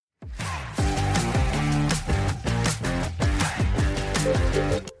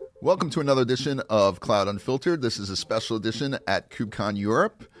Welcome to another edition of Cloud Unfiltered. This is a special edition at KubeCon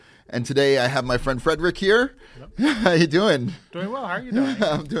Europe. And today I have my friend Frederick here. Yep. How you doing? Doing well. How are you doing?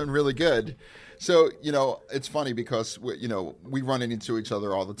 I'm doing really good. So, it's funny because, we run into each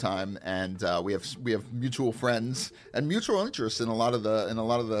other all the time, and we have mutual friends and mutual interests in a lot of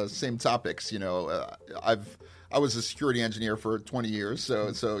the same topics. I was a security engineer for 20 years,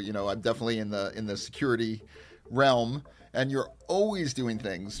 so I'm definitely in the security realm. And you're always doing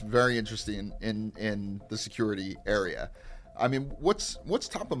things very interesting in the security area. I mean, what's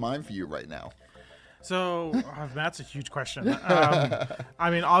top of mind for you right now? So that's a huge question.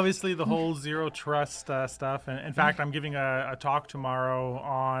 Obviously the whole zero trust stuff. And in fact, I'm giving a talk tomorrow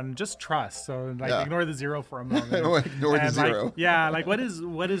on just trust. So ignore the zero for a moment. Ignore the zero.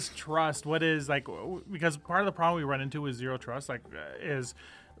 What is trust? What is because part of the problem we run into with zero trust is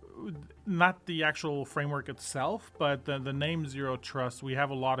not the actual framework itself, but the name zero trust. We have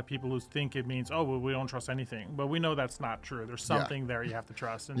a lot of people who think it means, we don't trust anything, but we know that's not true. There's something there you have to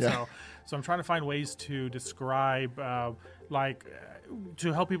trust. And so I'm trying to find ways to describe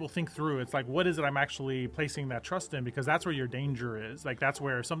to help people think through. It's what is it I'm actually placing that trust in? Because that's where your danger is. That's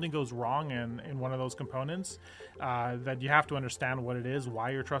where if something goes wrong in one of those components, that you have to understand what it is, why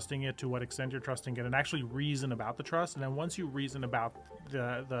you're trusting it, to what extent you're trusting it, and actually reason about the trust. And then once you reason about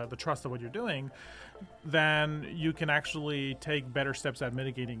the trust of what you're doing, then you can actually take better steps at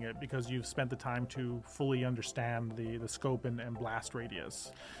mitigating it because you've spent the time to fully understand the scope and blast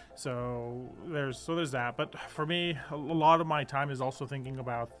radius. So there's that. But for me, a lot of my time is also thinking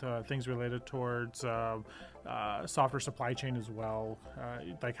about things related towards software supply chain as well.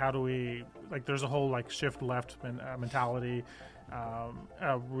 How do we there's a whole shift left mentality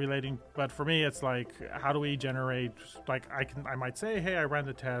relating. But for me, it's how do we generate I might say, hey, I ran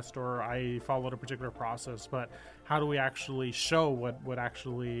the test or I followed a particular process, but how do we actually show what we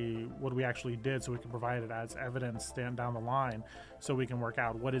actually did so we can provide it as evidence down the line so we can work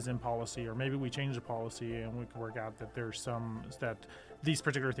out what is in policy, or maybe we change the policy and we can work out that there's that these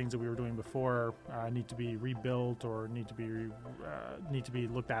particular things that we were doing before need to be rebuilt or need to be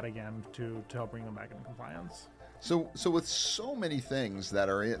looked at again to help bring them back into compliance. So with so many things that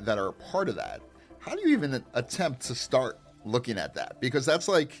are part of that, how do you even attempt to start looking at that? Because that's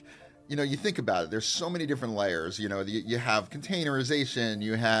you think about it, there's so many different layers. You have containerization,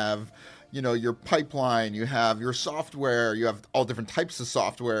 you have, your pipeline, you have your software, you have all different types of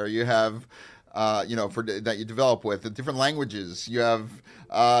software, you have, that you develop with the different languages, you have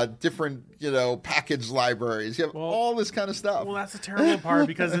different, package libraries, you have all this kind of stuff. Well, that's the terrible part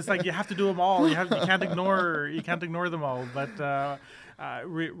because it's you have to do them all. You can't ignore them all. But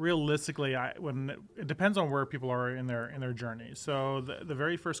realistically, it depends on where people are in their journey. So the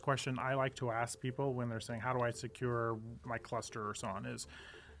very first question I like to ask people when they're saying, how do I secure my cluster or so on is,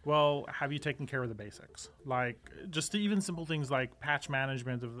 well, have you taken care of the basics? Just even simple things like patch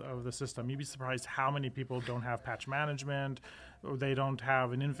management of the system. You'd be surprised how many people don't have patch management, or they don't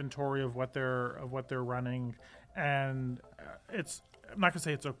have an inventory of what they're running. And I'm not gonna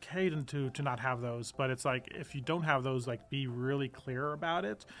say it's okay to not have those, but it's if you don't have those, be really clear about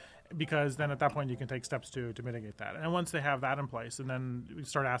it, because then at that point you can take steps to mitigate that. And once they have that in place, and then we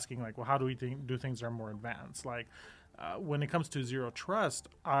start asking well, how do we do things that are more advanced? When it comes to zero trust,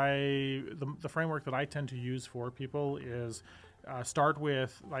 the framework that I tend to use for people is start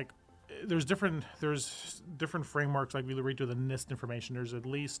with there's different frameworks. We read through the NIST information. There's at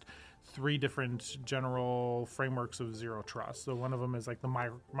least 3 different general frameworks of zero trust. So one of them is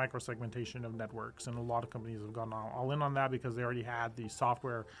the micro segmentation of networks, and a lot of companies have gone all in on that because they already had the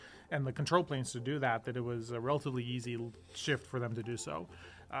software and the control planes to do that. That it was a relatively easy shift for them to do so.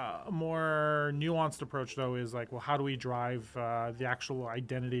 A more nuanced approach, though, is how do we drive the actual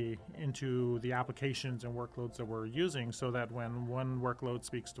identity into the applications and workloads that we're using so that when one workload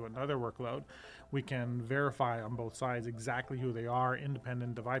speaks to another workload, we can verify on both sides exactly who they are,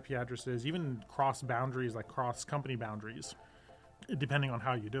 independent of IP addresses, even cross boundaries, cross company boundaries, depending on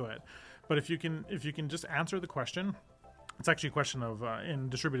how you do it. But if you can just answer the question, it's actually a question of in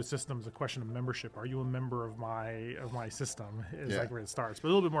distributed systems, a question of membership. Are you a member of my system? Is where it starts, but a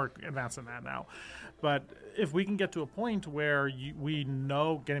little bit more advanced than that now. But if we can get to a point where we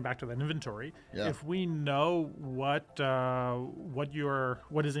know, getting back to that inventory, if we know what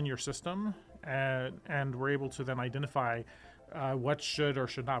is in your system, and we're able to then identify what should or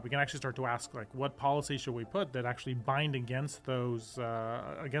should not, we can actually start to ask what policy should we put that actually bind against those,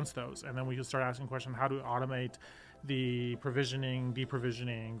 and then we can start asking questions: how do we automate the provisioning,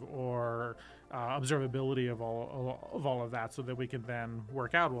 deprovisioning, or observability of all of that, so that we can then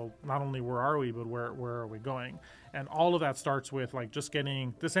work out, well, not only where are we, but where are we going. And all of that starts with like just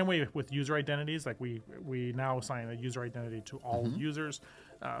getting the same way with user identities. Like we now assign a user identity to all users.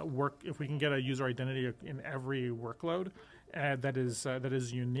 If we can get a user identity in every workload that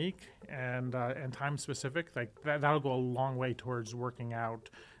is unique and time specific, like that'll go a long way towards working out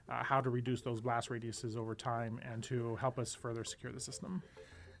how to reduce those blast radiuses over time and to help us further secure the system.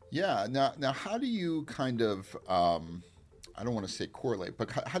 Yeah. Now, how do you kind of, I don't want to say correlate, but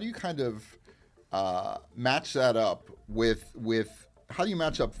how do you kind of match that up with how do you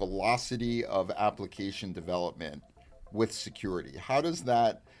match up velocity of application development with security? How does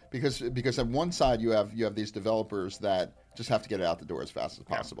that, because on one side you have these developers that just have to get it out the door as fast as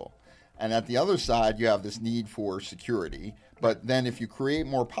possible. And at the other side, you have this need for security. But then if you create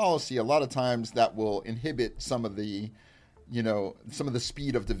more policy, a lot of times that will inhibit some of the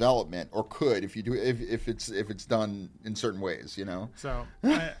speed of development, or could if it's done in certain ways, So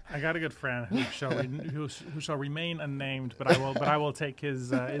I got a good friend who shall remain unnamed, but I will take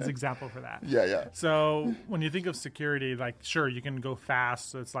his example for that. Yeah. So when you think of security, like sure you can go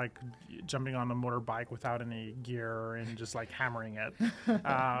fast. So it's like jumping on a motorbike without any gear and just like hammering it,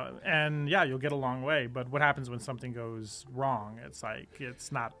 and yeah, you'll get a long way. But what happens when something goes wrong? It's like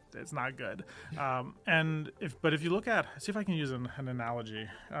it's not good. And if you look at, see if I can use an analogy.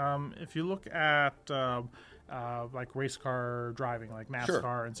 If you look at like race car driving, like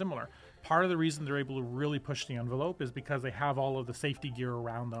NASCAR and similar, part of the reason they're able to really push the envelope is because they have all of the safety gear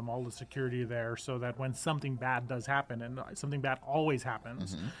around them, all the security there, so that when something bad does happen, and something bad always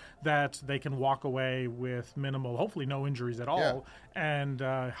happens, that they can walk away with minimal, hopefully no injuries at all, and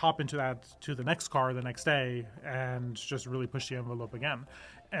hop into the next car the next day and just really push the envelope again.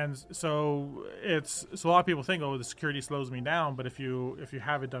 And so a lot of people think, oh, the security slows me down, but if you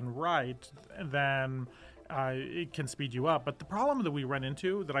have it done right, then it can speed you up. But the problem that we run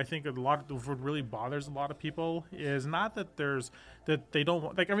into, that I think what really bothers a lot of people, is not that they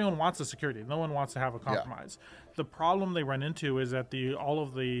don't, like, everyone wants the security. No one wants to have a compromise. Yeah. The problem they run into is that all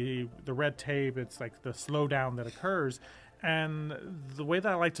of the red tape, it's like the slowdown that occurs. And the way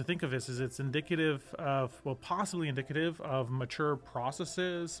that I like to think of this is it's possibly indicative of mature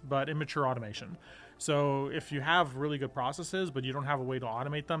processes, but immature automation. So if you have really good processes, but you don't have a way to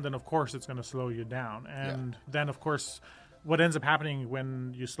automate them, then of course it's going to slow you down. And then of course, what ends up happening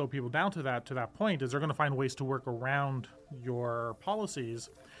when you slow people down to that point is they're going to find ways to work around your policies,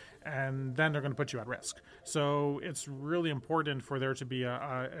 and then they're going to put you at risk. So it's really important for there to be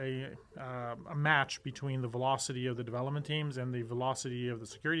a match between the velocity of the development teams and the velocity of the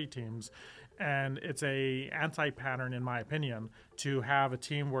security teams. And it's a anti-pattern, in my opinion, to have a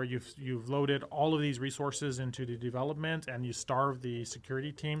team where you've loaded all of these resources into the development and you starve the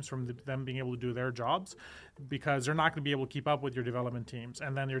security teams from them being able to do their jobs, because they're not going to be able to keep up with your development teams.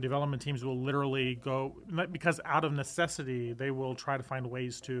 And then your development teams will literally go, because out of necessity, they will try to find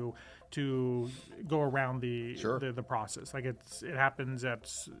ways to go around the process. Like it happens at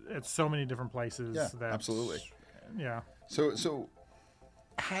so many different places. Yeah, absolutely. Yeah. So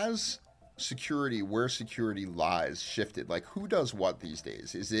has security, where security lies, shifted? Like, who does what these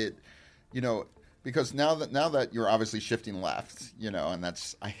days? Is it, because now that you're obviously shifting left, and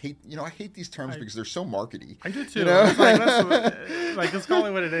that's, I hate these terms because they're so markety. I do too. It's like, let's call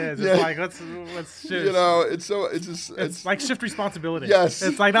it what it is. It's like let's shift. It's like shift responsibility. Yes.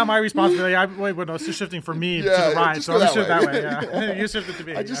 It's like not my responsibility. It's just shifting for me to the right. So I'm gonna shift that way. Yeah. You shift it to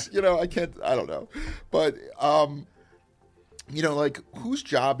me. I can't. I don't know, but like, whose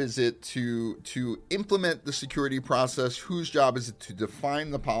job is it to implement the security process? Whose job is it to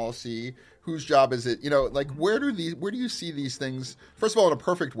define the policy? Whose job is it, like, where do you see these things, first of all, in a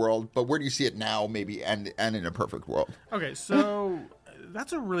perfect world, but where do you see it now, maybe, and in a perfect world? Okay, so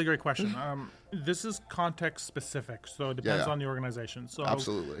that's a really great question. This is context specific, so it depends on the organization. So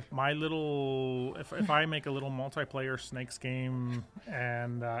absolutely, my little, if I make a little multiplayer Snakes game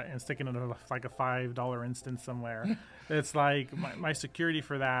and stick it in like a $5 instance somewhere, it's like my security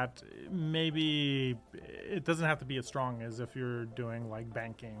for that, maybe it doesn't have to be as strong as if you're doing like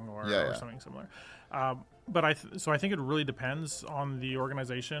banking or something similar. But I think it really depends on the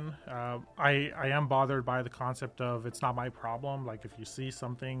organization. I am bothered by the concept of it's not my problem. Like, if you see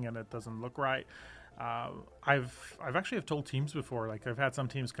something and it doesn't look right, I've actually have told teams before. Like, I've had some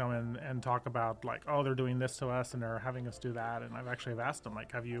teams come in and talk about, like, oh, they're doing this to us and they're having us do that. And I've actually asked them,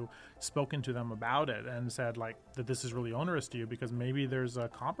 like, have you spoken to them about it and said, like, that this is really onerous to you, because maybe there's a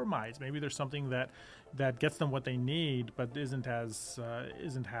compromise, maybe there's something that gets them what they need but isn't as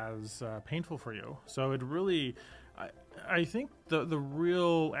painful for you. So it really I think the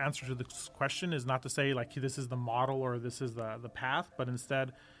real answer to this question is not to say like this is the model or this is the path, but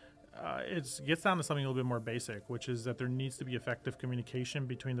instead it gets down to something a little bit more basic, which is that there needs to be effective communication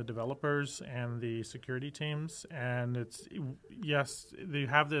between the developers and the security teams. And it's, yes, they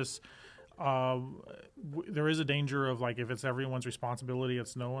have this, there is a danger of like if it's everyone's responsibility,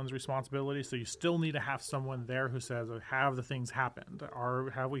 it's no one's responsibility. So you still need to have someone there who says, have the things happened?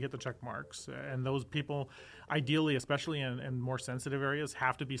 Or have we hit the check marks? And those people, ideally, especially in more sensitive areas,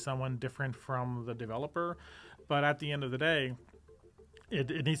 have to be someone different from the developer. But at the end of the day,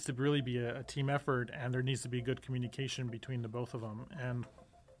 it needs to really be a team effort, and there needs to be good communication between the both of them. And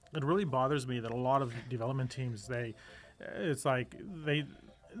it really bothers me that a lot of development teams, it's like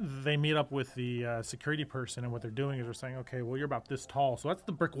they meet up with the security person, and what they're doing is they're saying, okay, well, you're about this tall, so that's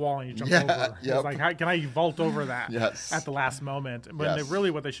the brick wall, and you jump over. Yep. It's like, how can I vault over that Yes. at the last moment? When really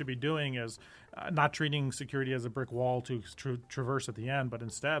what they should be doing is not treating security as a brick wall to traverse at the end, but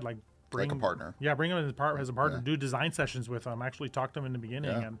instead like like a partner. Yeah, bring them as a partner. Do design sessions with them. Actually talk to them in the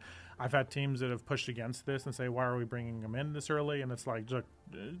beginning. And I've had teams that have pushed against this and say, why are we bringing them in this early? And it's like, look,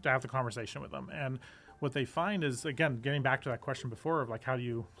 to have the conversation with them. And what they find is, again, getting back to that question before of like, how do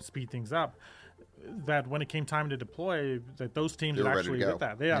you speed things up? That when it came time to deploy, that those teams that actually did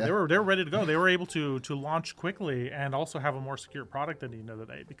that. They were ready to go. They were able to launch quickly and also have a more secure product at the end of the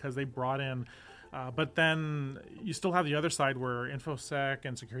day because they brought in. But then you still have the other side where InfoSec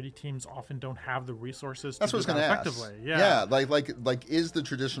and security teams often don't have the resources to do that effectively. Yeah, like is the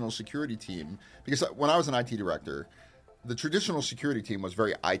traditional security team, because when I was an IT director, the traditional security team was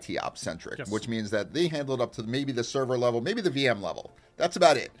very IT ops centric, which means that they handled up to maybe the server level, maybe the VM level. That's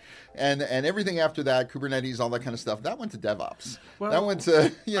about it. And everything after that, Kubernetes, all that kind of stuff, that went to DevOps. Well, that went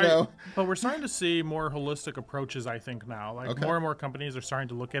to, But we're starting to see more holistic approaches, I think, now. Like more and more companies are starting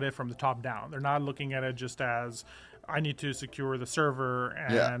to look at it from the top down. They're not looking at it just as, I need to secure the server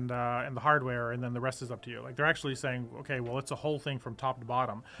and the hardware, and then the rest is up to you. Like they're actually saying, okay, well, it's a whole thing from top to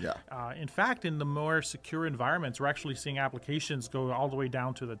bottom. In fact, in the more secure environments, we're actually seeing applications go all the way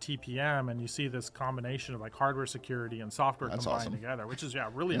down to the TPM, and you see this combination of like hardware security and software combined together, which is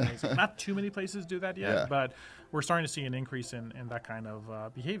really amazing. Not too many places do that yet, but we're starting to see an increase in that kind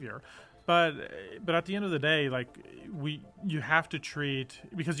of behavior. But at the end of the day, like you have to treat,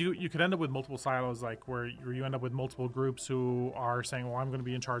 because you could end up with multiple silos, like where you end up with multiple groups who are saying, well, I'm going to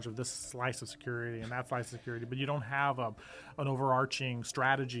be in charge of this slice of security and that slice of security, but you don't have an overarching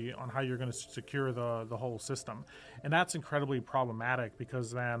strategy on how you're going to secure the whole system. And that's incredibly problematic,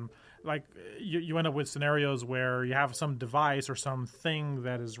 because then like you end up with scenarios where you have some device or something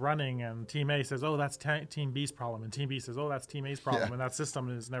that is running, and Team A says, oh, that's Team B's problem, and Team B says, oh, that's Team A's problem, and that system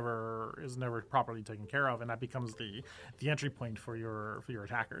is never properly taken care of, and that becomes the entry point for your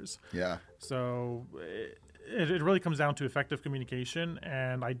attackers. So it really comes down to effective communication,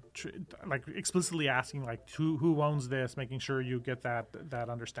 and like explicitly asking like who owns this, making sure you get that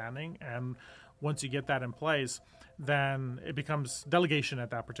understanding. And once you get that in place, then it becomes delegation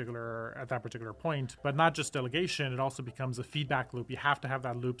at that particular point. But not just delegation, it also becomes a feedback loop. You have to have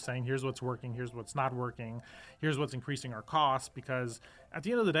that loop saying, here's what's working, here's what's not working, here's what's increasing our costs. Because at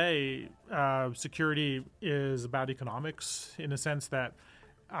the end of the day, security is about economics, in a sense that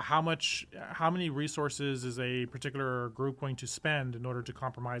how many resources is a particular group going to spend in order to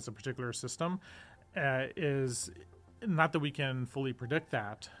compromise a particular system is not that we can fully predict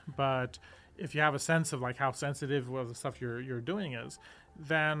that, but if you have a sense of like how sensitive the stuff you're doing is,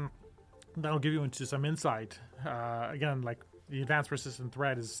 then that'll give you into some insight. Again, like the advanced persistent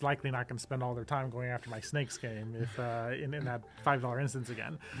threat is likely not going to spend all their time going after my snakes game if in that $5 instance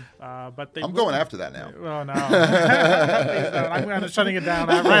again. But I'm going after that now. Well, no, please don't. I'm kind of shutting it down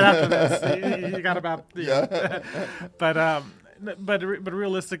right after this. You got about but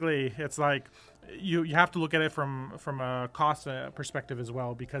realistically, it's like you have to look at it from a cost perspective as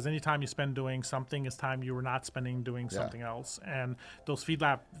well, because anytime you spend doing something is time you were not spending doing something else, and those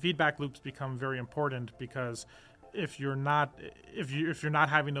feedback loops become very important, because if you're not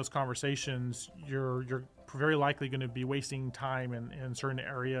having those conversations, you're very likely going to be wasting time in certain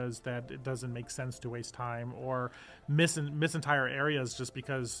areas that it doesn't make sense to waste time, or miss entire areas just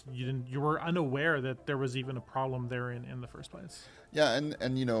because you were unaware that there was even a problem there in the first place. Yeah, and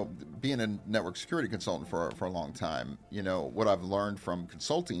being a network security consultant for a long time, what I've learned from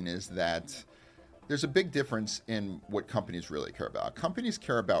consulting is that there's a big difference in what companies really care about. Companies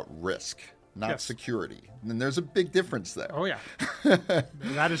care about risk, not security. And there's a big difference there. Oh, yeah.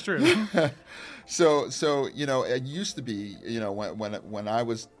 That is true. So it used to be, when I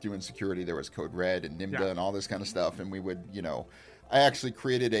was doing security, there was Code Red and NIMDA and all this kind of stuff. And we would, I actually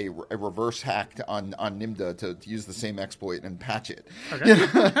created a reverse hack on Nimda to use the same exploit and patch it.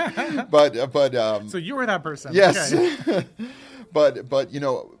 Okay. but So you were that person. yes. Okay. but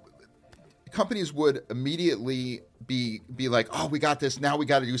companies would immediately be like, oh, we got this, now we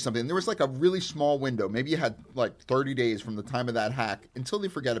got to do something. And there was like a really small window. Maybe you had like 30 days from the time of that hack until they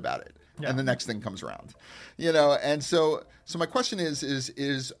forget about it. Yeah. And the next thing comes around, and so my question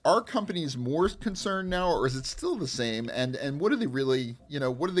is our companies more concerned now, or is it still the same? And what are they really,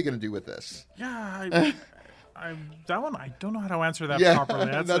 what are they going to do with this? Yeah, that one, I don't know how to answer that properly.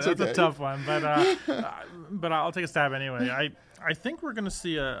 That's okay. a tough one, but I'll take a stab anyway. I think we're going to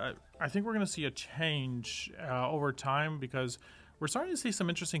see a change over time, because we're starting to see some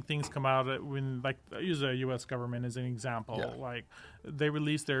interesting things come out when, like, I use the U.S. government as an example. Yeah. Like, they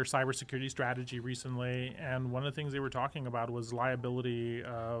released their cybersecurity strategy recently, and one of the things they were talking about was liability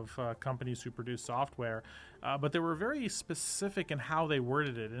of companies who produce software. But they were very specific in how they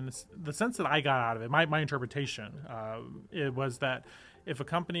worded it. And the sense that I got out of it, my interpretation, it was that if a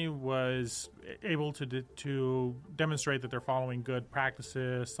company was able to demonstrate that they're following good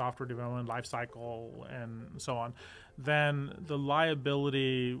practices, software development, life cycle, and so on, then the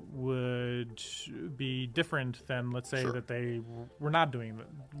liability would be different than, let's say, that they were not doing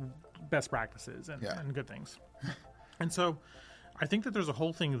the best practices and good things. And so I think that there's a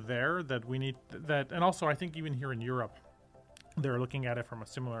whole thing there that we need that, and also I think even here in Europe, they're looking at it from a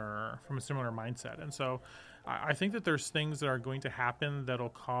similar mindset. And so I think that there's things that are going to happen that'll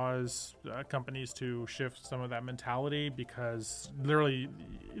cause companies to shift some of that mentality, because literally,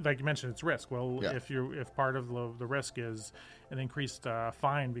 like you mentioned, it's risk. Well, if part of the risk is an increased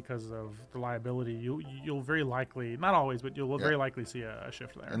fine because of the liability, you'll very likely, not always, but you'll very likely see a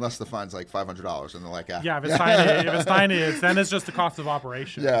shift there. Unless the fine's like $500 and they're like, if it's tiny, then it's just the cost of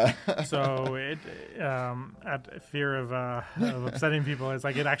operation. Yeah. So at fear of upsetting people, it's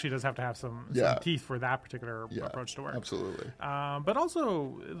like it actually does have to have some teeth for that particular approach to work. Absolutely. But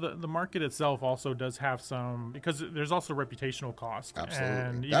also the market itself also does have some, because there's also reputational cost. Absolutely.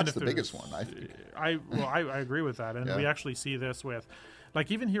 And that's the biggest one, I think. I agree with that. And we actually see this with,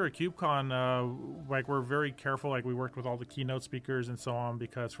 like, even here at KubeCon, like, we're very careful. Like, we worked with all the keynote speakers and so on,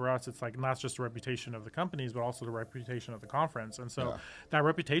 because for us, it's like not just the reputation of the companies, but also the reputation of the conference. And so that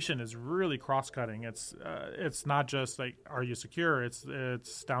reputation is really cross-cutting. It's not just like, are you secure? It's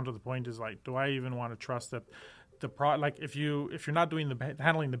down to the point is like, do I even want to trust that like if you're not doing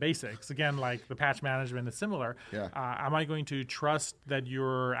handling the basics, again, like the patch management is similar. Am I going to trust that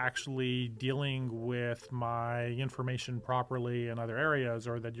you're actually dealing with my information properly in other areas,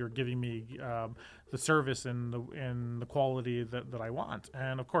 or that you're giving me the service in the quality that I want?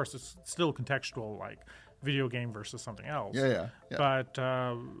 And of course, it's still contextual, like video game versus something else. But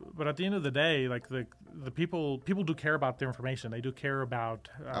at the end of the day, like the people do care about their information. They do care about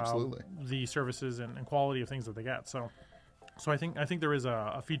the services and quality of things that they get. So I think there is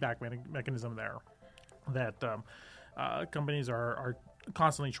a feedback mechanism there that companies are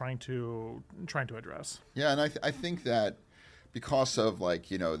constantly trying to address. Yeah, and I think that because of, like,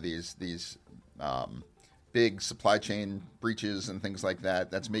 these big supply chain breaches and things like that,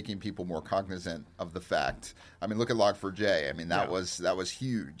 that's making people more cognizant of the fact. I mean, look at Log4j. I mean, that was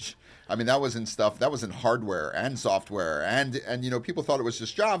huge. I mean, that was in hardware and software, and people thought it was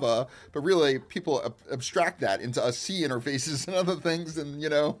just Java, but really people abstract that into C interfaces and other things, and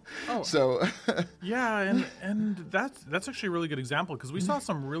so and that's actually a really good example, because we saw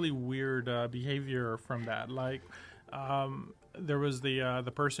some really weird behavior from that, like. There was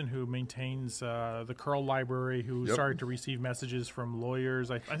the person who maintains the curl library who started to receive messages from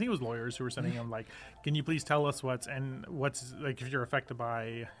lawyers. I think it was lawyers who were sending him, like, can you please tell us what's like if you're affected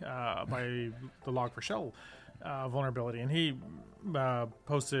by the Log4Shell vulnerability. And he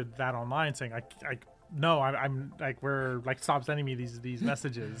posted that online saying, I'm like, we're like, stop sending me these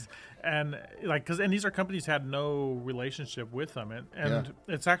messages. And like, and these are companies who had no relationship with them. And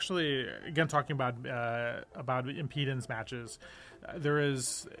it's actually, again, talking about impedance matches.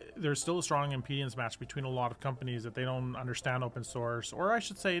 There's still a strong impedance match between a lot of companies that they don't understand open source, or I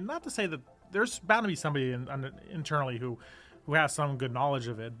should say, not to say that there's bound to be somebody internally who has some good knowledge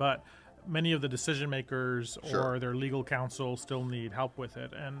of it, but many of the decision makers or their legal counsel still need help with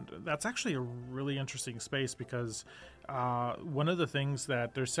it. And that's actually a really interesting space, because one of the things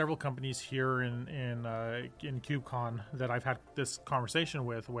that there's several companies here in KubeCon that I've had this conversation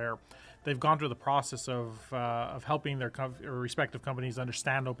with, where they've gone through the process of helping their respective companies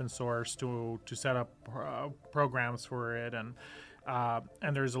understand open source to set up programs for it, and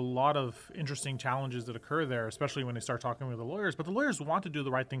there's a lot of interesting challenges that occur there, especially when they start talking with the lawyers. But the lawyers want to do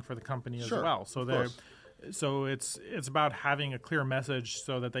the right thing for the company as well. So So it's about having a clear message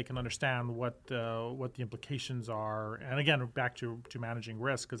so that they can understand what the implications are. And again, back to managing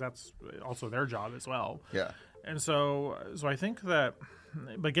risk, because that's also their job as well. Yeah. And so I think that,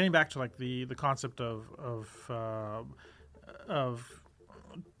 but getting back to like the concept of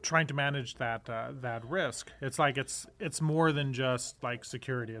trying to manage that risk, it's like it's more than just like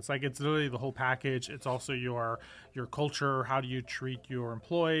security. It's like it's literally the whole package. It's also your culture. How do you treat your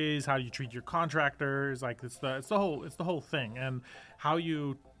employees? How do you treat your contractors? Like it's the whole thing, and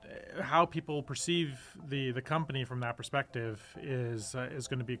how people perceive the company from that perspective is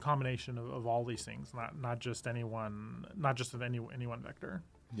going to be a combination of all these things, not just any one vector.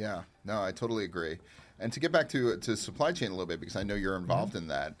 Yeah, no, I totally agree. And to get back to supply chain a little bit, because I know you're involved in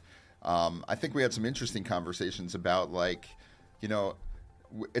that, I think we had some interesting conversations about, like,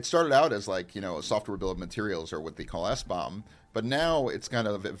 it started out as like, a software bill of materials, or what they call SBOM, but now it's kind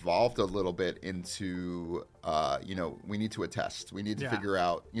of evolved a little bit into, we need to attest. We need to figure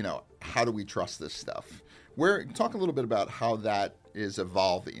out, how do we trust this stuff? Talk a little bit about how that is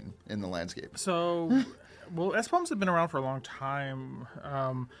evolving in the landscape. So... Well, SBOMs have been around for a long time,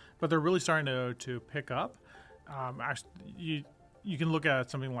 but they're really starting to pick up. Actually, you can look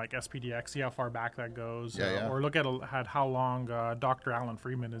at something like SPDX, see how far back that goes, or look at how long Dr. Alan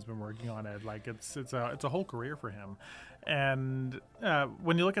Friedman has been working on it. Like it's a whole career for him. And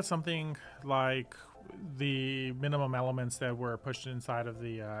when you look at something like the minimum elements that were pushed inside of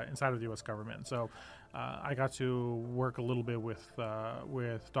the U.S. government, so. I got to work a little bit with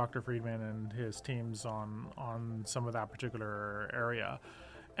Dr. Friedman and his teams on some of that particular area,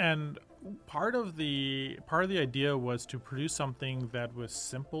 and part of the idea was to produce something that was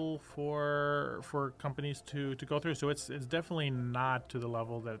simple for companies to go through. So it's definitely not to the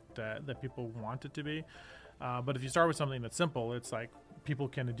level that people want it to be, but if you start with something that's simple, it's like people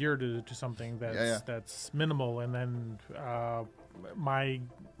can adhere to something that's minimal, and then my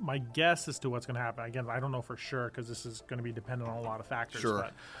guess as to what's going to happen. Again, I don't know for sure because this is going to be dependent on a lot of factors. Sure.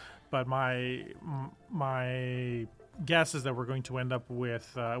 But my guess is that we're going to end up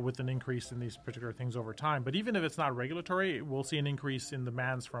with an increase in these particular things over time. But even if it's not regulatory, we'll see an increase in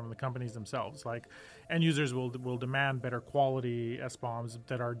demands from the companies themselves. Like end users will demand better quality SBOMs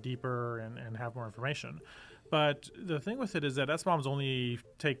that are deeper and have more information. But the thing with it is that SBOMs only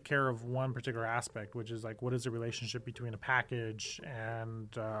take care of one particular aspect, which is like what is the relationship between a package and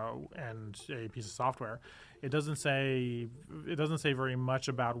a piece of software. It doesn't say very much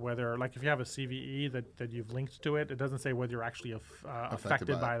about whether, like, if you have a CVE that you've linked to it, it doesn't say whether you're actually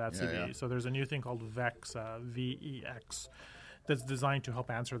affected by that CVE. Yeah. So there's a new thing called VEX, VEX, that's designed to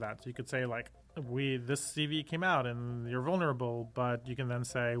help answer that. So you could say, like, this CV came out and you're vulnerable, but you can then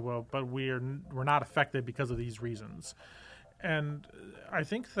say, well, but we're not affected because of these reasons. And I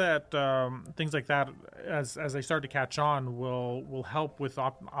think that things like that, as they start to catch on, will help with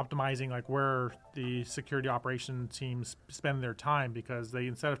optimizing like where the security operation teams spend their time, because they,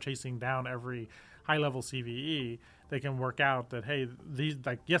 instead of chasing down every high-level CVE, they can work out that, hey, these,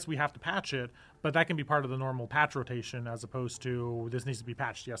 like, yes, we have to patch it, but that can be part of the normal patch rotation as opposed to this needs to be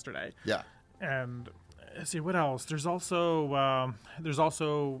patched yesterday. Yeah. And let's see, what else? There's also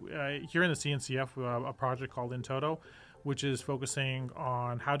here in the CNCF a project called In Toto, which is focusing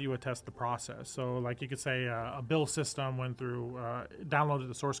on how do you attest the process. So, like, you could say a bill system went through, downloaded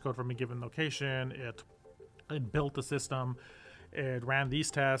the source code from a given location, it built the system, it ran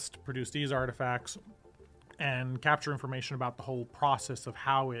these tests, produced these artifacts, and capture information about the whole process of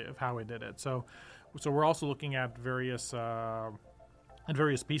how it did it. So we're also looking at various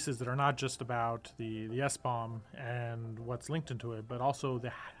pieces that are not just about the SBOM and what's linked into it, but also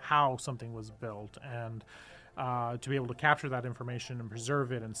how something was built, and to be able to capture that information and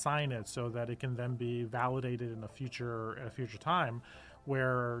preserve it and sign it so that it can then be validated in a future time,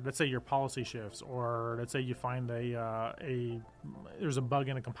 where, let's say, your policy shifts, or let's say you find there's a bug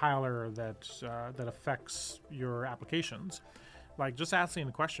in a compiler that affects your applications. Like, just asking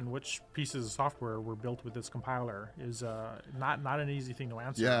the question, which pieces of software were built with this compiler, is not an easy thing to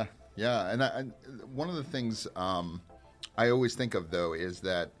answer. Yeah. And one of the things I always think of, though, is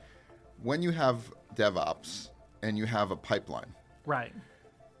that when you have DevOps and you have a pipeline, right,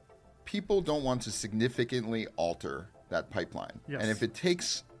 people don't want to significantly alter that pipeline. Yes. And if it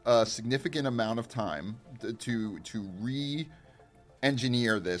takes a significant amount of time to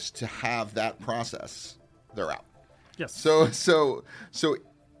re-engineer this to have that process, they're out. Yes. So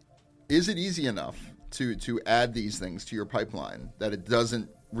is it easy enough to add these things to your pipeline that it doesn't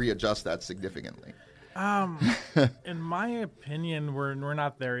readjust that significantly? In my opinion, we're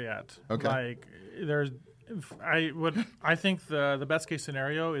not there yet. Okay. Like, I think the best case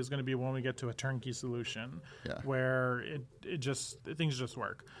scenario is going to be when we get to a turnkey solution, where things just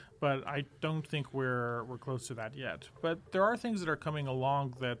work. But I don't think we're close to that yet. But there are things that are coming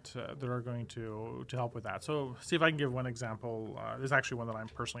along that are going to help with that. So see if I can give one example. There's actually one that I'm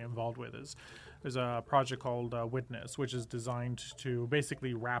personally involved with. There's a project called Witness, which is designed to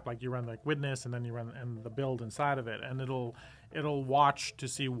basically wrap, like you run like Witness and then you run and the build inside of it, and it'll watch to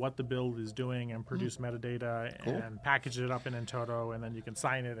see what the build is doing and produce metadata and package it up in Entoto, and then you can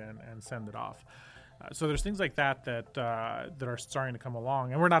sign it and send it off. So there's things like that are starting to come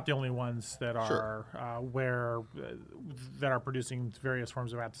along, and we're not the only ones that are that are producing various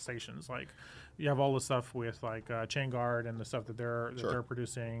forms of attestations. Like you have all the stuff with like ChainGuard and the stuff that they're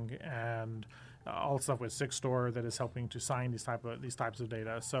producing, and all the stuff with Sigstore that is helping to sign these types of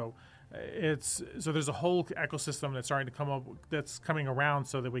data. So there's a whole ecosystem that's starting to come up, that's coming around,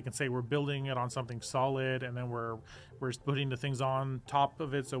 so that we can say we're building it on something solid, and then we're putting the things on top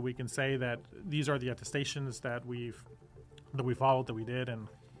of it, so we can say that these are the attestations that we followed, that we did, and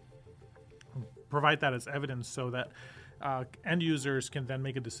provide that as evidence, so that end users can then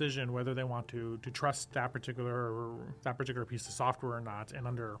make a decision whether they want to trust that particular piece of software or not, and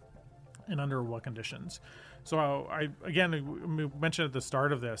under what conditions. So we mentioned at the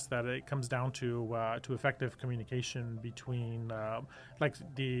start of this that it comes down to effective communication between like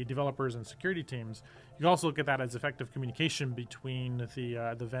the developers and security teams. You can also look at that as effective communication between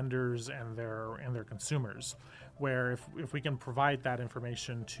the vendors and their consumers, where if we can provide that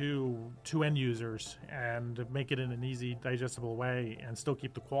information to end users and make it in an easy, digestible way and still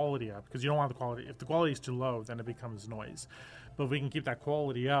keep the quality up, because you don't want the quality. If the quality is too low, then it becomes noise. But if we can keep that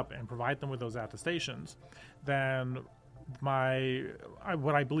quality up and provide them with those attestations, then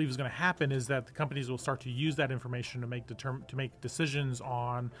what I believe is going to happen is that the companies will start to use that information to make decisions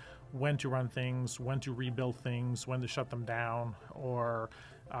on when to run things, when to rebuild things, when to shut them down, or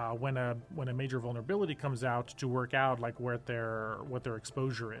when a major vulnerability comes out, to work out like what their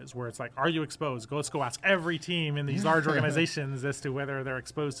exposure is. Where it's like, are you exposed? Let's go ask every team in these large organizations as to whether they're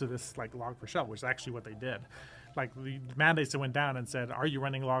exposed to this, like Log4Shell, which is actually what they did. Like the mandates that went down and said, are you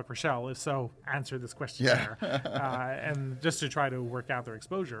running Log4Shell? If so, answer this questionnaire. And just to try to work out their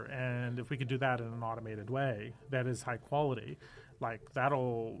exposure. And if we could do that in an automated way that is high quality, like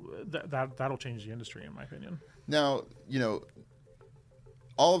that'll change the industry, in my opinion. Now,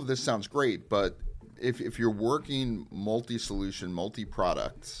 all of this sounds great, but if you're working multi-solution,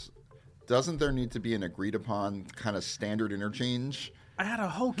 multi-products, doesn't there need to be an agreed upon kind of standard interchange? I had a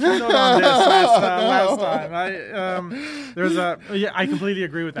whole keynote on this last time. I completely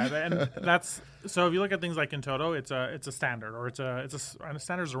agree with that, and that's so. If you look at things like Entoto, it's a standard, or it's a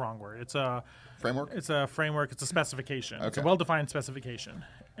standard is the wrong word. It's a framework. It's a framework. It's a specification. Okay. It's a well-defined specification.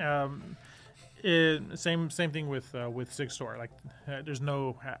 Same thing with Sigstore. Like there's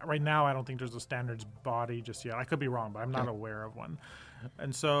no right now. I don't think there's a standards body just yet. I could be wrong, but I'm not aware of one.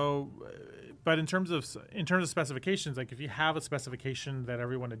 And so, but in terms of specifications, like if you have a specification that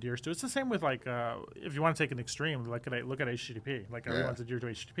everyone adheres to, it's the same with like if you want to take an extreme, look at HTTP. Like everyone's adhered to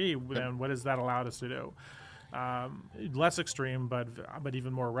HTTP, then what does that allow us to do? Less extreme, but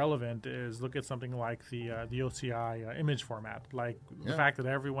even more relevant is look at something like the OCI image format, like the fact that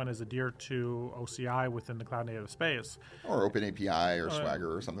everyone is adhered to OCI within the cloud native space, or OpenAPI or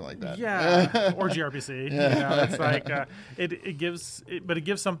Swagger or something like that. Yeah, or gRPC. It's like it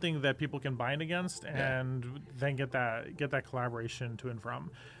gives something that people can bind against, and then get that collaboration to and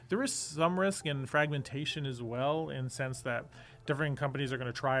from. There is some risk in fragmentation as well, in the sense that different companies are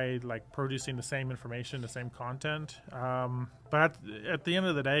going to try like producing the same information, the same content. But at the end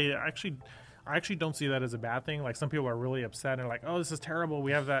of the day, I actually don't see that as a bad thing. Like some people are really upset and like, oh, this is terrible.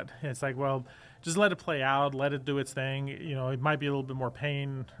 We have that. And it's like, well, just let it play out, let it do its thing. It might be a little bit more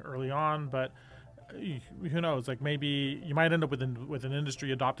pain early on, but who knows? Like maybe you might end up with an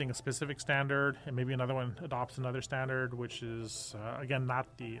industry adopting a specific standard, and maybe another one adopts another standard, which is again not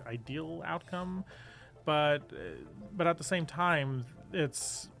the ideal outcome. But at the same time,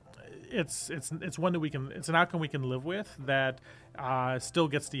 it's one that it's an outcome we can live with, that still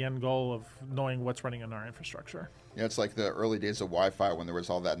gets the end goal of knowing what's running in our infrastructure. Yeah, it's like the early days of Wi-Fi when there was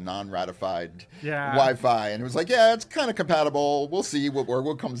all that non-ratified Wi-Fi, and it was like, yeah, it's kind of compatible. We'll see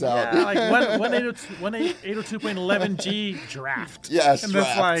what comes out. Yeah, like 802.11g draft. Yes, and draft.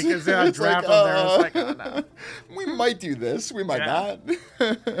 It's like, is there a draft on there? It's like, oh, no. We might do this. We might not.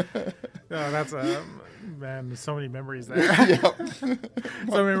 No, that's man, there's so many memories there. Yep. So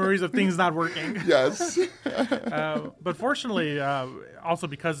many memories of things not working. Yes. But fortunately, also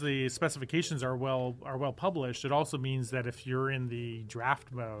because the specifications are well published, it also means that if you're in the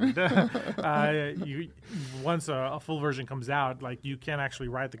draft mode, once a full version comes out, like you can actually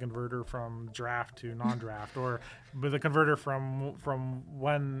write the converter from draft to non-draft, or with a converter from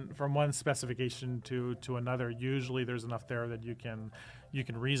one specification to another. Usually, there's enough there that you can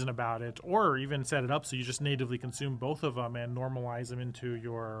reason about it, or even set it up so you just natively consume both of them and normalize them into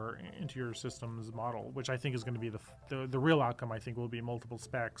your system's model, which I think is going to be the real outcome. I think will be multiple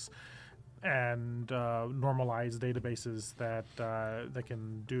specs and normalized databases that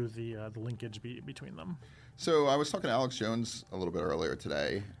can do the linkage between them. So I was talking to Alex Jones a little bit earlier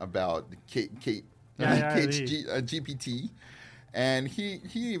today about Kate's GPT, and he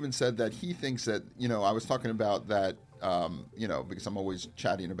even said that he thinks that, I was talking about that, because I'm always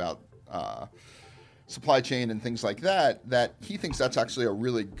chatting about supply chain and things like that he thinks that's actually a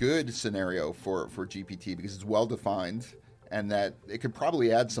really good scenario for GPT because it's well defined and that it could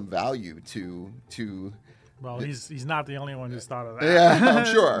probably add some value to. Well, he's not the only one who's thought of that. Yeah, I'm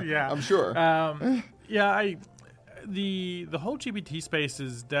sure. Yeah, I'm sure. The whole GPT space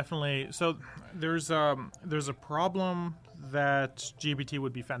is definitely so. There's a problem that GPT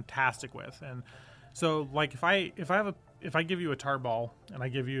would be fantastic with, and so like if I give you a tar ball and I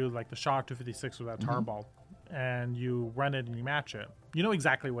give you like the SHA 256 with that tar ball, and you run it and you match it, you know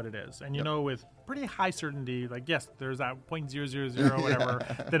exactly what it is, and you know with pretty high certainty, like yes, there's that 0.000 whatever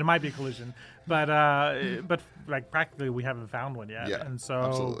that it might be a collision, but like practically we haven't found one yet, and so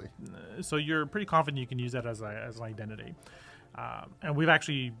absolutely. So you're pretty confident you can use that as an identity, and we've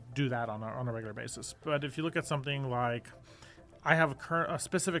actually do that on a regular basis. But if you look at something like I have a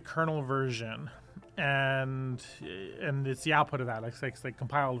specific kernel version, and it's the output of that, like it's the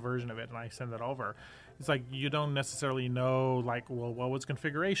compiled version of it, and I send it over. It's like you don't necessarily know, like, well, what was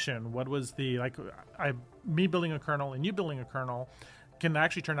configuration? What was the me building a kernel and you building a kernel can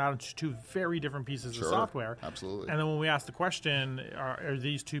actually turn out into two very different pieces of software. Absolutely. And then when we ask the question, are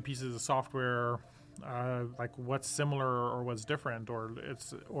these two pieces of software like what's similar or what's different,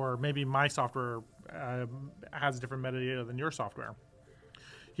 or maybe my software has different metadata than your software.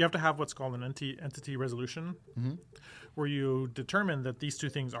 You have to have what's called an entity resolution, where you determine that these two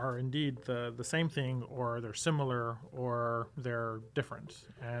things are indeed the same thing, or they're similar, or they're different,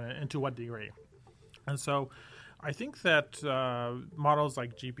 and to what degree. And so I think that models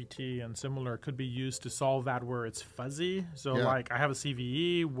like GPT and similar could be used to solve that where it's fuzzy. So like I have a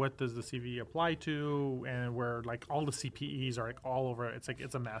CVE, what does the CVE apply to? And where like all the CPEs are like all over, it's like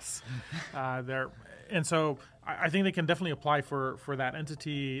it's a mess there. And so I think they can definitely apply for that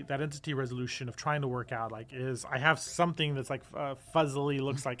entity resolution of trying to work out like I have something that's like fuzzily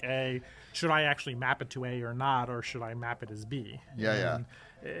looks like A. Should I actually map it to A or not, or should I map it as B?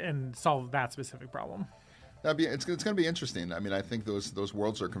 And solve that specific problem. It's going to be interesting. I mean, I think those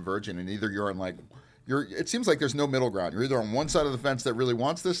worlds are converging, and either you're on it seems like there's no middle ground. You're either on one side of the fence that really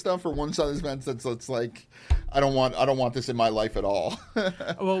wants this stuff, or one side of the fence that's like, I don't want this in my life at all.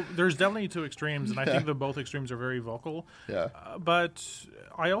 Well, there's definitely two extremes, and I think that both extremes are very vocal. Yeah. But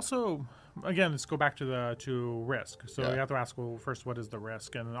I also, again, let's go back to risk. So you have to ask, well, first, what is the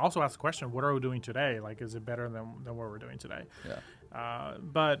risk, and also ask the question, what are we doing today? Like, is it better than what we're doing today? Yeah.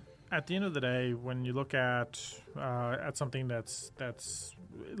 But at the end of the day, when you look at something that's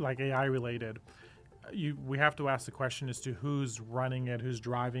like AI related, we have to ask the question as to who's running it, who's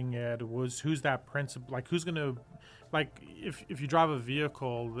driving it, who's that principal, like who's going to, like if you drive a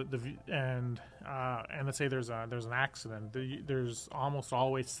vehicle and let's say there's an accident, there's almost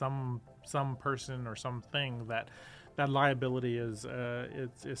always some person or something that liability is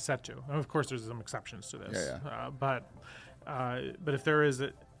set to. And of course, there's some exceptions to this, but if there is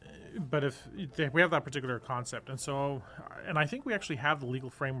but if we have that particular concept, and I think we actually have the legal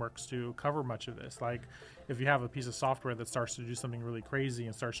frameworks to cover much of this. Like if you have a piece of software that starts to do something really crazy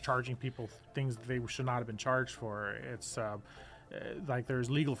and starts charging people things that they should not have been charged for, it's like there's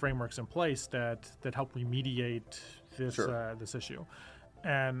legal frameworks in place that help remediate this issue.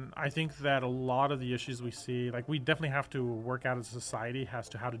 And I think that a lot of the issues we see, like we definitely have to work out as a society as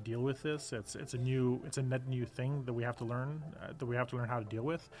to how to deal with this. It's a net new thing that we have to learn how to deal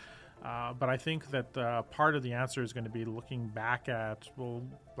with. But I think that part of the answer is going to be looking back at, well,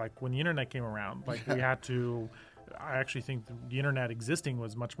 like when the internet came around, like we had to. I actually think the internet existing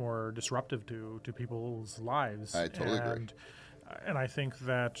was much more disruptive to people's lives. I totally agree. And I think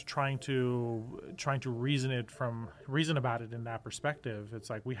that trying to reason about it in that perspective, it's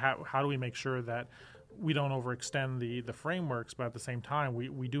like how do we make sure that we don't overextend the frameworks, but at the same time,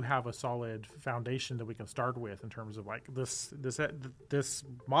 we do have a solid foundation that we can start with in terms of like this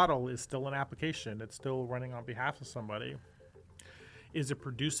model is still an application. It's still running on behalf of somebody. Is it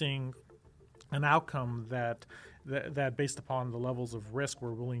producing an outcome that based upon the levels of risk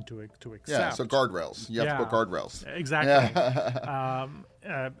we're willing to accept? Yeah, so guardrails. You have to put guardrails. Exactly.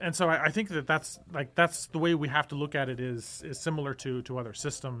 And so I think that's the way we have to look at it is similar to other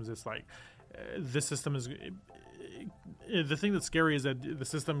systems. It's like this system is the thing that's scary is that the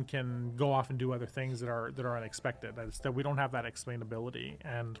system can go off and do other things that are unexpected. That we don't have that explainability,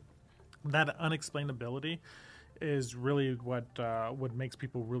 and that unexplainability is really what makes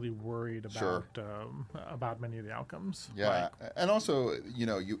people really worried about many of the outcomes. Yeah, and also,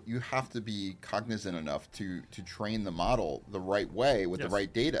 you have to be cognizant enough to train the model the right way with the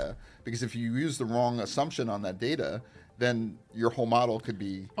right data, because if you use the wrong assumption on that data, then your whole model could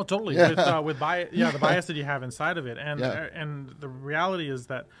be totally with bias, the bias that you have inside of it, and the reality is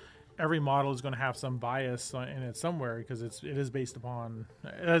that every model is going to have some bias in it somewhere, because it is based upon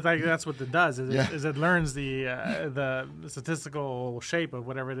that's what it does is it learns the statistical shape of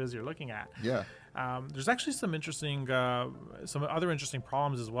whatever it is you're looking at. There's actually some other interesting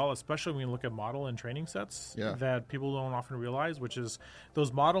problems as well, especially when you look at model and training sets that people don't often realize, which is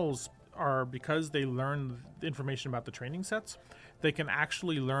those models are, because they learn information about the training sets, they can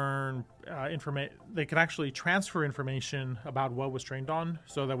actually learn they can actually transfer information about what was trained on,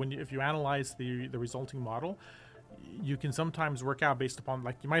 so that if you analyze the resulting model, you can sometimes work out based upon,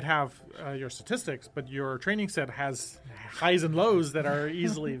 like, you might have your statistics, but your training set has highs and lows that are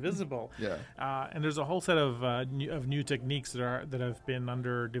easily visible. And there's a whole set of new techniques that have been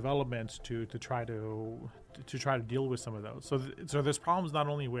under development to try to deal with some of those. So there's problems not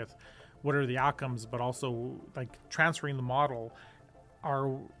only with what are the outcomes, but also like transferring the model.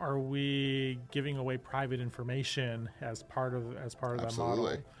 Are we giving away private information as part of that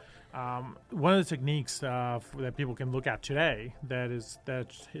model? One of the techniques that people can look at today that is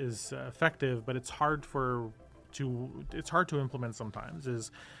effective, but it's hard to implement sometimes,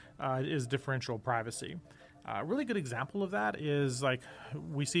 is differential privacy. A really good example of that is, like,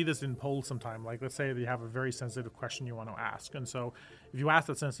 we see this in polls sometimes. Like, let's say that you have a very sensitive question you want to ask, and so if you ask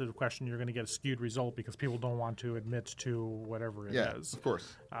that sensitive question, you're going to get a skewed result because people don't want to admit to whatever it is. Of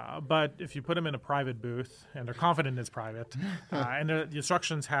course. But if you put them in a private booth and they're confident it's private, and the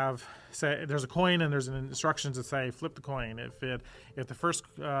instructions say there's a coin and there's instructions that say flip the coin. If the first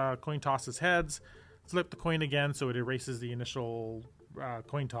coin toss is heads, flip the coin again so it erases the initial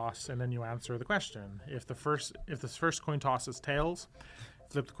coin toss, and then you answer the question. If the first coin toss is tails,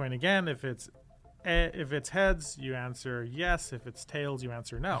 flip the coin again. If it's heads, you answer yes. If it's tails, you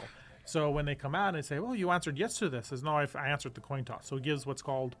answer no. So when they come out and say, "Well, you answered yes to this," says, "No, I answered the coin toss." So it gives what's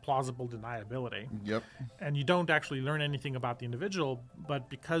called plausible deniability. Yep. And you don't actually learn anything about the individual, but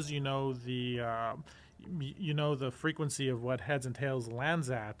because you know the frequency of what heads and tails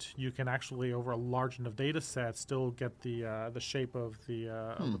lands at, you can actually, over a large enough data set, still get the shape of the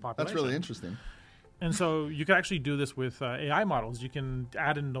population. That's really interesting. And so you can actually do this with AI models. You can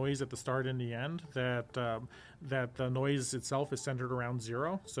add in noise at the start and the end that the noise itself is centered around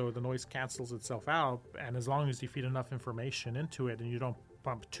zero, so the noise cancels itself out. And as long as you feed enough information into it and you don't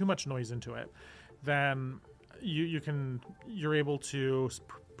pump too much noise into it, then you're able to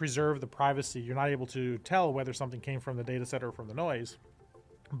preserve the privacy. You're not able to tell whether something came from the data set or from the noise,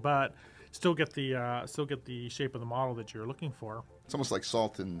 but still get the shape of the model that you're looking for. It's almost like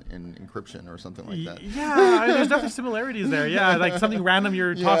salt in encryption or something like that. Yeah, there's definitely similarities there. Yeah, like something random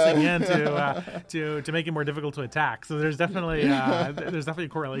you're tossing in to make it more difficult to attack. So there's definitely a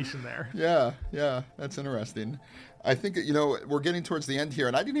correlation there. Yeah, that's interesting. I think, we're getting towards the end here,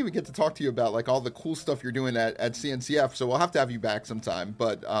 and I didn't even get to talk to you about like all the cool stuff you're doing at CNCF, so we'll have to have you back sometime.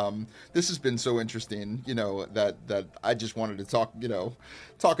 But this has been so interesting, that I just wanted to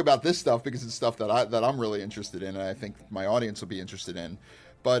talk about this stuff because it's stuff that I'm really interested in, and I think my audience will be interested in.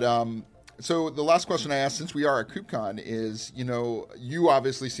 But so the last question I asked, since we are at KubeCon, is, you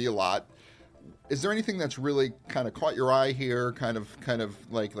obviously see a lot. Is there anything that's really kind of caught your eye here, kind of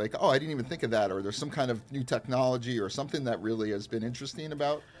like, oh, I didn't even think of that, or there's some kind of new technology or something that really has been interesting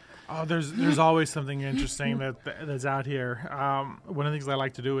about? Oh, there's always something interesting that's out here. One of the things I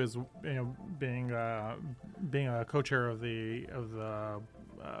like to do is, being a co-chair of the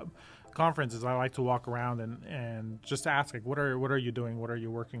conference, is I like to walk around and just ask, like, what are you doing? What are you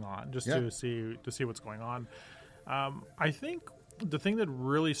working on? Just to see what's going on. I think the thing that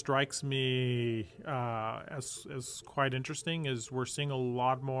really strikes me as quite interesting is we're seeing a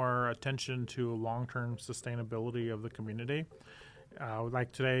lot more attention to long-term sustainability of the community.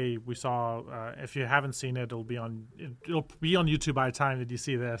 Like today, we saw. If you haven't seen it, it'll be on YouTube by the time that you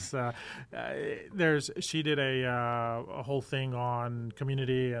see this. She did a whole thing on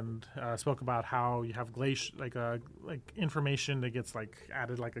community and spoke about how you have information that gets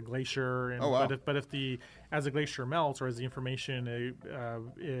added like a glacier. And, oh, wow. But if as the glacier melts or as the information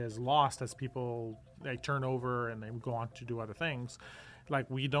is lost as people turn over and they go on to do other things.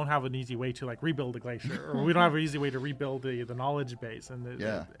 We don't have an easy way to rebuild the glacier, or we don't have an easy way to rebuild the knowledge base.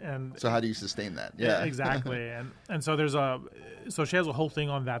 And so how do you sustain that? Yeah, exactly. and so so she has a whole thing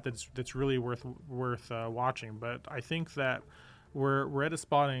on that's really worth watching. But I think that we're at a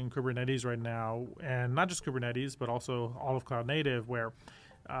spot in Kubernetes right now, and not just Kubernetes, but also all of cloud native, where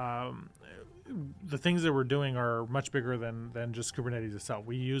the things that we're doing are much bigger than just Kubernetes itself.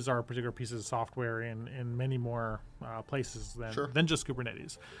 We use our particular pieces of software in many more places than just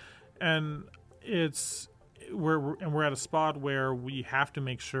Kubernetes, and we're at a spot where we have to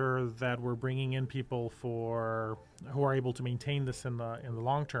make sure that we're bringing in people who are able to maintain this in the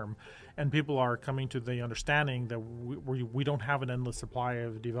long term, and people are coming to the understanding that we don't have an endless supply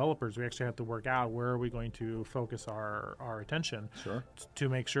of developers. We actually have to work out where are we going to focus our attention to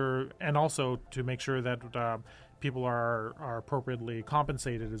make sure, and also to make sure that people are appropriately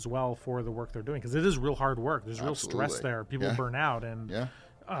compensated as well for the work they're doing, because it is real hard work. There's real stress there. People burn out, and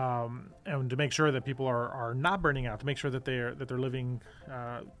to make sure that people are not burning out, to make sure that they're living.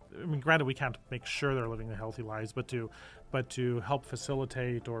 Granted, we can't make sure they're living healthy lives, but to help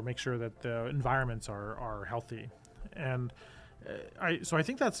facilitate or make sure that the environments are healthy. And I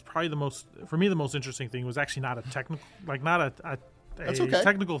think that's probably the most interesting thing was actually not a technical, not a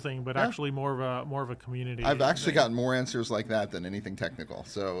technical thing, but actually more of a community. I've actually gotten more answers like that than anything technical.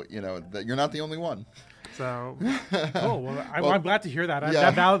 So that you're not the only one. So cool. Well, I'm glad to hear that.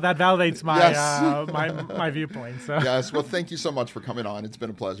 Yeah. That validates my my viewpoint. So yes. Well, thank you so much for coming on. It's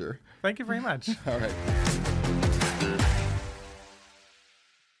been a pleasure. Thank you very much. All right.